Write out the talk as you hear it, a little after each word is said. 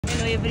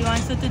everyone.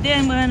 So today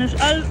I'm gonna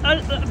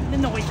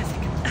no, wait a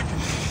second.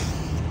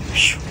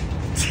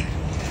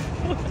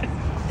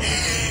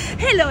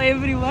 Hello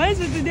everyone.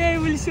 So today I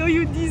will show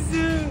you this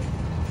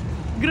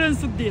grand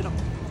souk deira.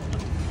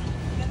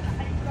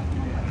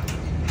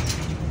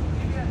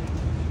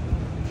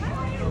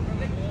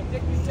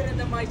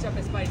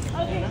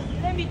 Okay,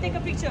 let me take a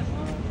picture.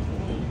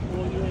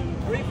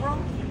 Where are you from?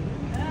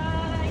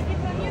 I came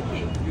from UK.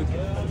 UK.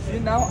 See,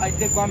 now I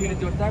take 1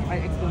 minute your time. I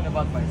explain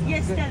about myself.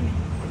 Yes, okay? tell me.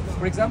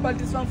 For example,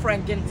 this one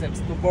frankincense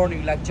to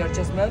burning like church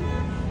smell,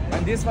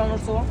 and this one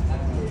also.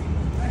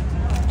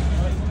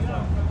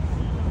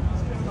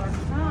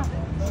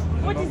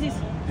 What is this?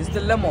 This is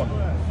the lemon.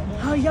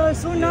 Oh yeah,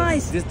 so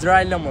nice. This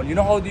dry lemon. You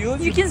know how to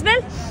use? You can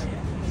smell?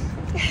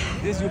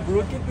 This you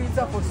broke it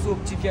pizza for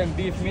soup, chicken,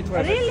 beef, meat,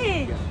 whatever.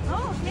 Really? Yeah.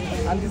 Oh,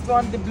 okay. And this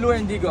one the blue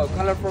indigo,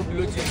 color for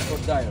blue jeans for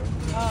dyer.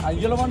 And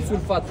yellow one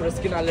sulfat for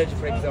skin allergy,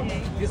 for example.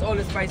 This all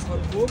is spice for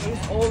cook.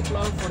 This all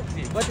flour for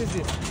tea. What is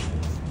this?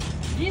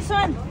 This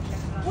one?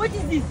 What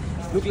is this?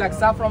 Look like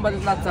saffron, but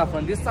it's not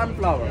saffron. This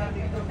sunflower.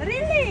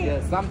 Really?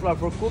 Yes, sunflower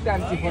for cook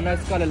and tea for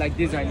nice color like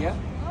design, yeah.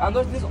 And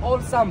those this all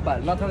sample,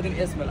 not having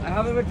smell. I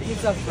have everything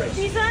inside fresh.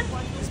 This one?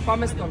 This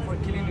pumice stone for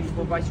cleaning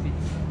for wash feet.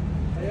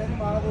 Yeah.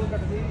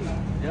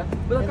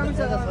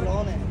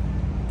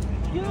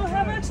 You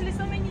have actually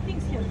so many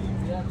things here.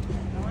 Yeah.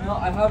 No,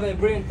 I have a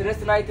very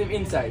interesting item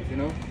inside, you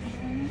know.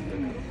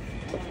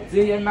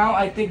 See here now,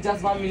 I take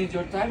just 1 minute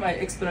your time. I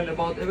explain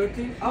about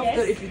everything.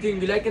 After, if you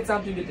think you like it,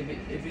 something you take.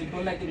 If you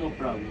don't like it, no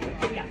problem.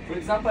 Yeah. For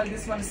example,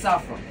 this one is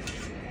saffron.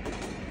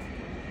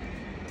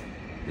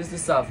 This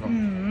is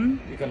saffron.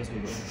 You can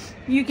smell.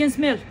 You can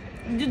smell.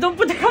 You don't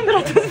put the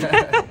camera to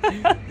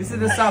smell. This is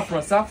the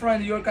saffron.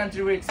 Saffron in your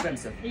country very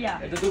expensive. Yeah.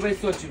 The Dubai is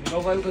so cheap. You know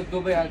why? Because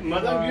Dubai and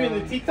Madam, you in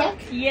the TikTok?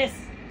 Yes.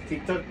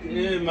 TikTok,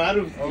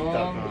 Maruf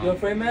TikTok. You're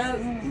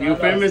famous? You're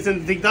famous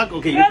in TikTok?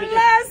 Okay.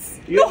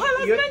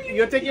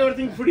 You take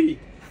everything free.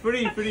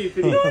 Free. No,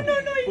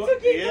 it's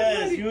okay.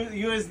 Yes,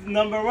 you is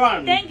number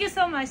one. Thank you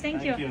so much.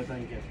 Thank you.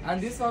 Thank you.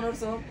 And this one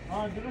also,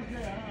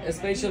 a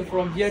special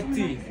from here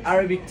tea,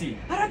 Arabic tea.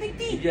 Arabic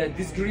tea? Yeah,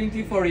 this green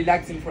tea for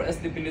relaxing, for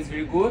sleeping is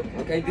very good.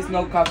 Okay, this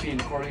no caffeine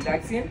for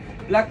relaxing.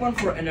 Black one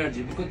for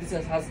energy because this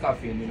has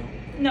caffeine, you know.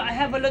 No, I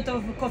have a lot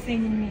of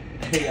caffeine in me.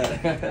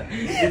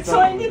 Yeah. So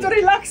I need to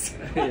relax.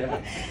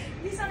 Yeah.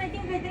 This one I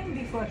think I drank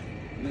before.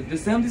 The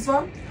same this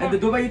one? And the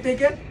Dubai you take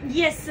it?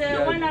 Yes,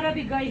 one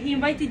Arabic guy, he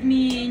invited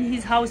me in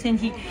his house and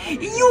you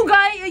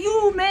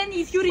man,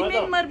 if you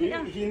remember me.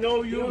 He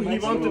know you, he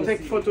want to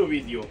take photo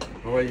with you.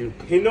 How are you?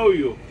 He know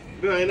you.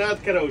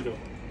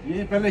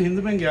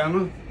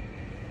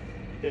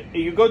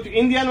 You go to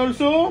Indian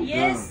also?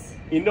 Yes.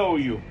 He know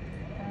you.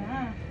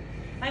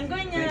 I'm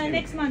going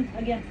next month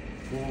again.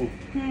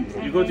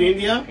 You go to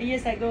India?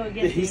 Yes, I go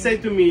again. He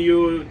said to me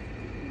you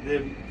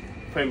the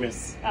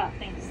famous.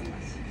 Thank you so much.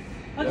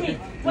 Okay,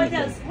 what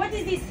else? What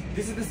is this?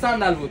 This is the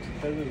sandalwood.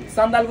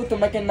 Sandalwood to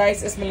make a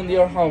nice smell in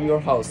your home, your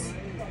house.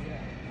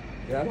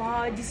 Yeah?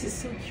 Wow, this is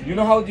so cute. You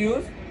know how to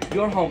use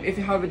your home. If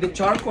you have the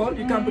charcoal,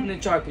 you can put in the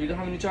charcoal. You don't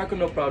have any charcoal,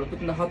 no problem. Put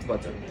in the hot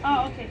water.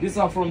 Oh, okay. This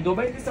one from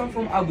Dubai, this one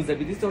from Abu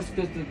Dhabi. This also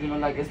supposed to, you know,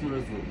 like a smell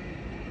as well.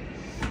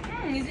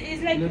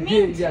 It's like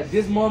mint. Yeah,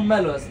 this more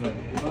mellow smell.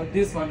 You know,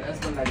 this one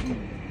smell like mint.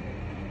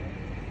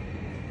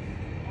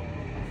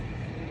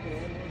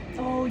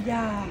 Oh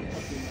yeah.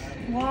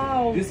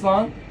 Wow. This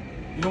one,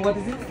 you know what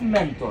is it?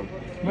 Menthol.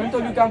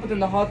 Menthol you can put in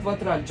the hot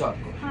water and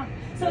charcoal.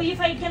 So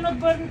if I cannot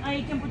burn,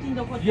 I can put in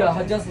the hot water?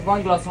 Yeah, just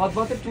 1 glass hot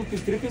water, 2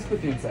 piece, 3 piece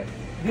put inside.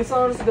 This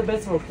one is the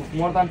best for cook.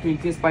 More than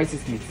 20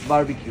 spices meat,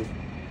 barbecue.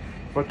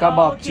 For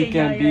kebab,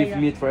 chicken, beef,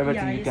 meat, for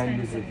everything you can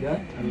use it. Yeah.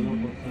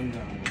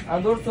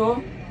 And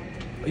also,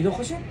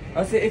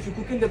 I say if you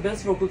cooking the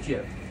best for cook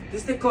here.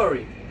 This is the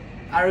curry.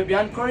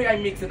 Arabian curry, I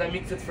mix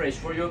it fresh.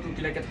 For your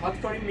cooking like a hot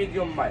curry,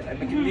 medium mild. I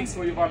make it mix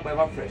for you one by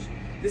one fresh.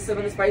 This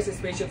 7 spices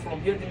special from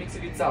here, they mix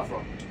it with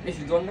saffron. If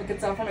you don't make it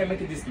saffron, I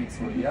make it this mix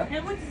for you, yeah?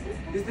 And what is this?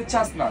 This is the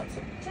chestnut.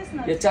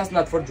 Chestnut? Yeah,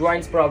 chestnut for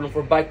joints problem,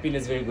 for back pain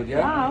is very good,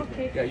 yeah?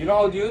 Okay. Yeah, you know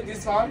how to use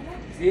this one?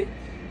 See?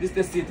 This is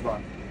the seed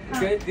one.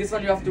 Okay, this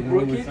one you have to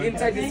break it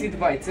inside the seed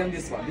whites and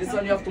this one. This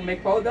one you have to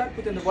make powder,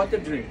 put in the water,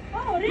 drink.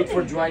 Oh, really? Good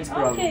for joints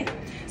problem. Okay.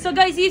 So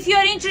guys, if you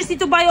are interested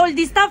to buy all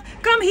this stuff,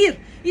 come here.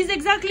 It's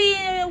exactly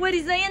where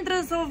is the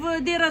entrance of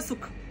Deira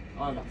souk.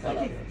 Oh, no.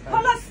 Okay.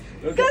 Halas.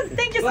 Okay. Good.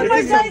 Thank you so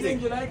much, guys.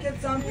 You like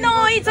it? Something?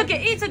 No, it's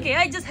okay. It's okay.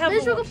 I just have.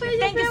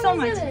 Thank you so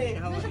much. I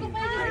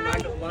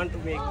want to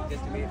make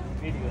just a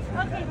video.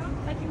 Okay.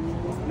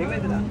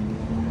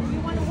 You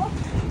want to walk?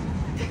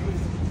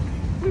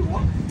 We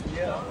walk?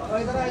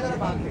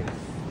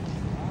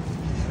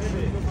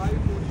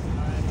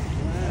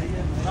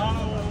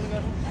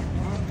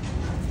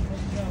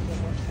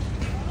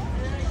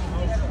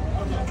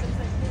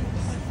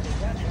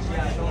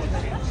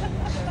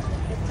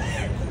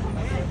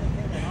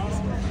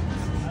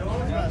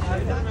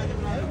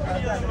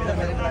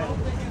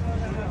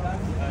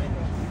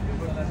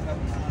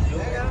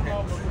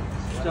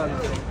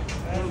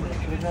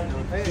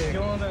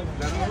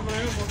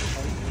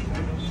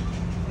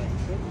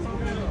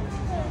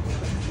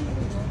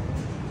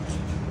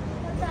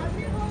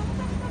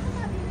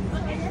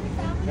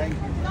 Thank you.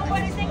 No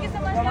worries, thank you so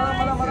much,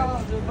 guys.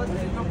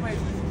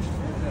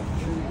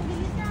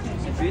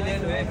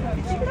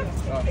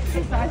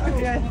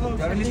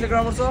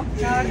 Instagram also?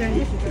 I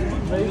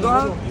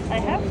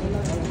have.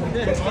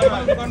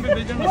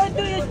 What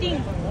do you think?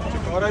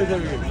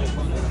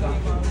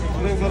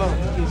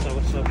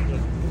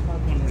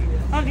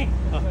 Okay.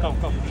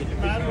 Come. This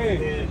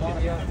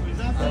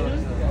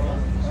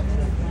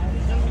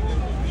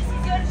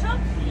is your shop?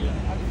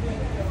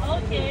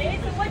 Okay,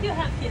 so what do you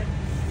have here?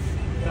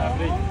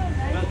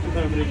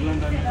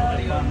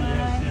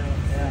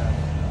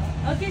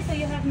 Okay, so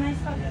you have nice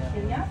fabric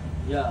here, yeah?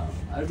 Yeah,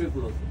 Arabic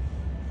clothes.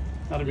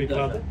 Arabic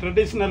cloth.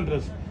 Traditional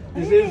dress.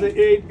 This is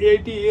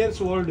 80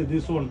 years old,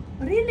 this one.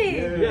 Really?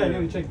 Yeah,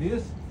 you check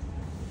this.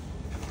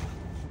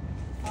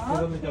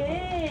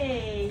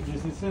 Okay.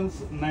 This is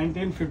since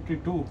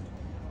 1952.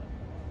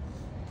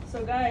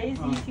 So guys,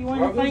 if you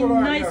want to find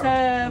nice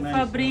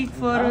fabric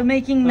for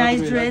making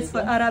nice dress,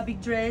 for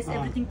Arabic dress,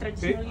 everything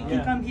traditional, you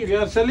can come We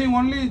here. are selling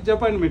only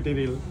Japan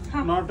material,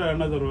 Huh. not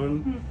another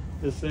one.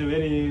 It's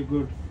very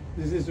good.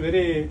 This is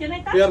very. Can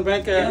I touch? We are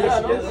back.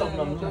 Yes.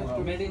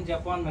 Made in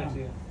Japan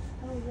material.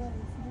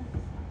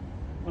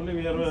 Only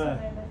we are.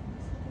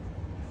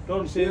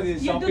 Don't say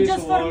this. You do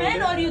just for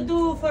men or you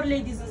do for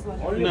ladies as well?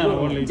 No,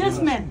 only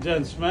Just men.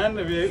 Gents, man.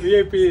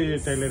 VIP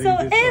tailoring. So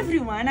this one.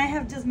 everyone, I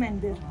have just men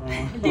there.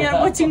 They are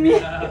watching me.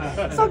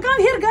 So come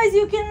here, guys.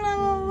 You can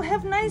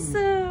have nice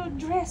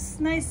dress,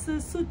 nice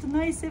suit,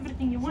 nice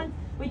everything you want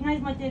with nice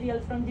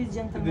material from this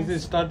gentleman. This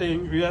is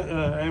starting.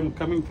 I am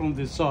coming from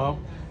this shop,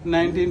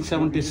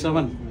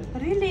 1977.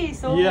 Really?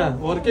 So Yeah,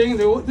 working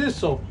this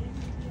shop.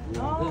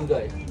 Oh. This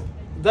guy.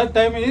 That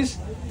time is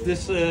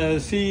this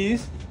sea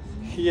is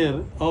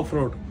here off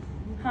road.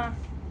 Huh.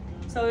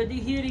 So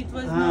here it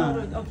was no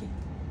road. Okay.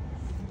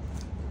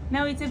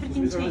 Now it's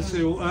everything changed.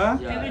 Yeah,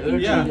 Everything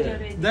Yeah. changed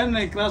already.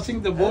 Then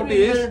crossing the boat Every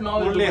year is now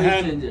only everybody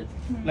hand change it.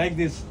 like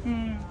this.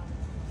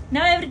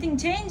 Now everything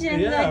changed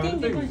and Yeah, I think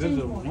it will everything. change This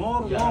is more.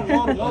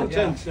 more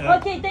change. Yeah.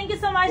 Okay, thank you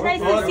so much.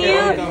 Nice to Okay, see you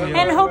welcome.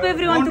 and hope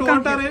everyone Want to to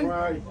come water here. in?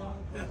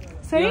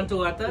 Sorry? You want to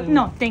water?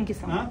 No, thank you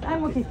so much.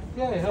 I'm okay.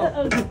 Yeah,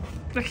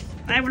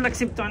 yeah. I will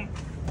accept one.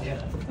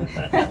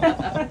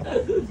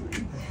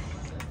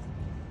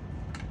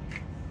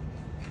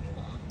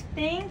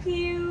 Thank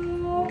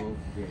you.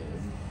 Okay.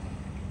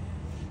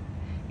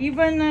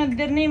 Even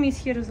their name is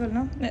here as well,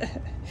 no?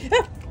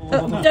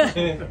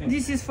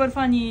 This is for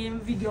funny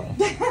video.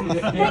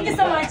 Thank you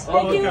so much.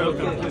 Thank you.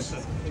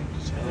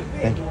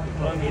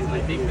 He's my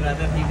big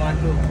brother. He want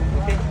to.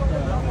 Okay.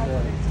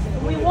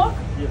 We walk?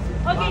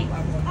 Okay,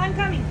 I'm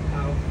coming.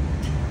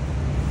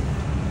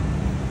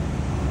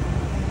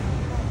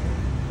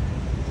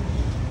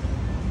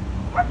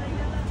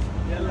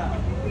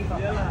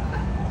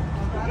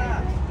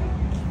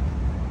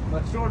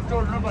 Short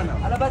no bana.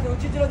 I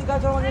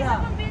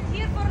haven't been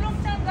here for a long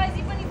time, guys,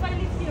 even if I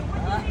live here.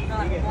 What do you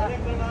mean?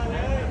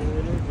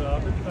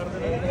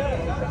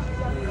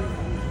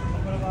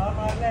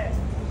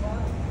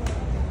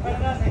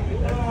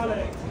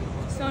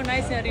 So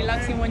nice and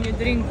relaxing when you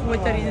drink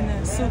water in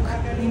a souk,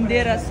 in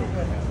deira souk.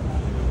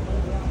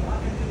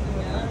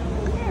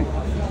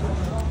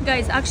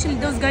 Guys, actually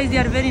those guys, they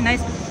are very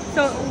nice.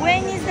 So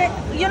when is the,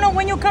 you know,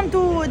 when you come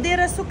to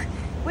deira souk,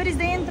 where is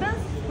the entrance?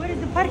 Where is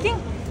the parking?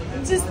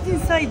 Just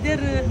inside there,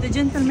 the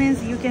gentlemen,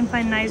 you can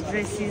find nice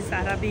dresses,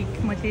 Arabic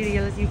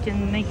materials. You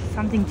can make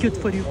something cute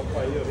for you.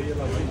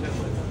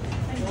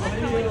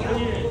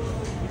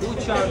 Do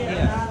chart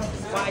here.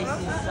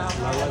 Spicy stuff.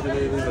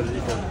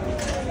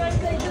 Guys,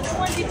 I just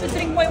wanted to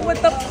drink my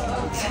water.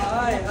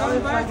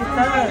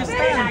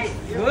 Very nice.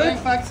 Good?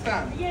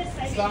 Pakistan. Yes,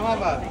 I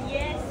Islamabad.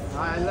 Yes.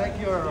 I like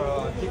your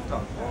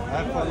TikTok.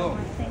 I follow.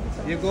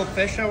 You go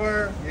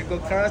Peshawar, you go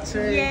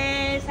Karachi.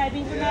 Yes, I've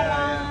been to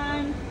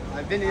Naran.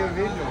 I've been in your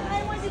video.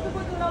 I wanted to go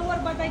to Lahore,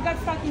 but I got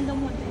stuck in the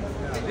mountains.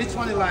 Yeah. Which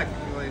one you like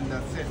you in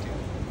the city?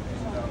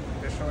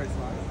 Peshawar is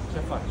like?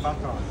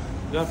 Peshawar.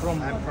 You're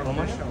from I'm from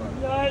Peshawar.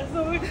 Yeah,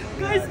 so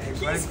guys,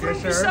 he's like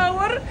from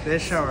Peshawar? Peshawar.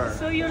 Peshawar.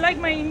 So you like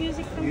my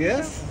music from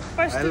Yes,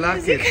 Peshawar? I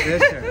like music.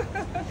 it.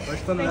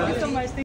 Peshawar. Thank you so much.